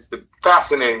 how this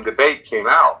fascinating debate came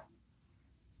out.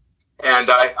 And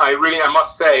I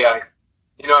must say,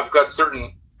 I've got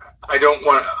certain, I don't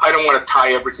want to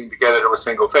tie everything together to a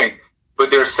single thing,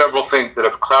 but there are several things that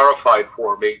have clarified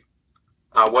for me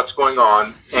what's going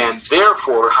on, and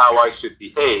therefore how I should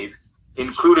behave,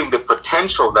 including the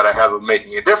potential that I have of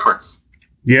making a difference,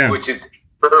 which is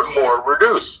more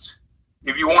reduced.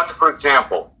 If you want to, for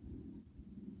example,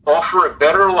 offer a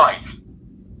better life,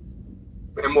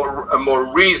 a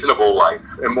more reasonable life,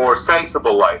 a more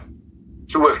sensible life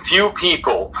to a few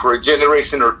people for a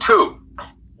generation or 2,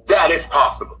 that is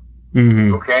possible.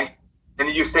 Mm-hmm. Okay? And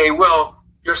you say, well,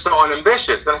 you're so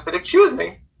unambitious. And I said, excuse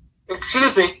me.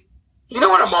 You know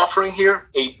what I'm offering here?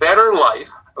 A better life.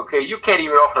 Okay, you can't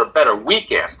even offer a better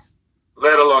weekend,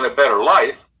 let alone a better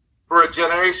life, for a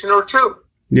generation or 2.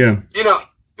 Yeah. You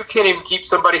can't even keep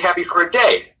somebody happy for a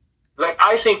day. Like,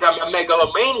 I think I'm a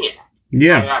megalomaniac.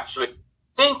 Yeah. I'm actually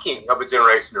thinking of a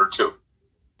generation or 2.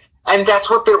 And that's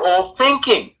what they're all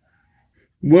thinking.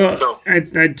 Well,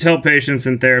 I tell patients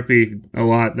in therapy a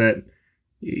lot that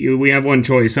we have one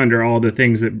choice under all the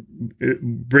things that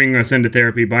bring us into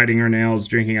therapy, biting our nails,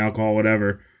 drinking alcohol,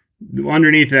 whatever.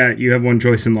 Underneath that, you have one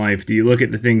choice in life. Do you look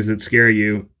at the things that scare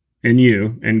you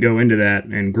and go into that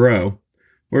and grow?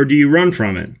 Or do you run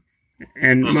from it?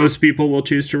 And most people will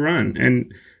choose to run.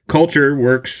 And culture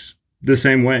works the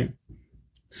same way.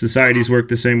 Societies work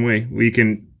the same way. We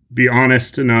can be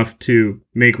honest enough to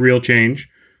make real change,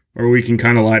 or we can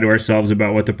kind of lie to ourselves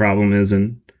about what the problem is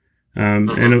and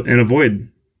avoid.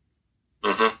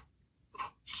 Mm-hmm.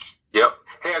 Yep.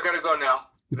 Hey, I gotta go now.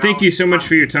 Thank you so much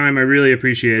for your time. I really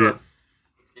appreciate it.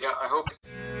 Yeah, I hope.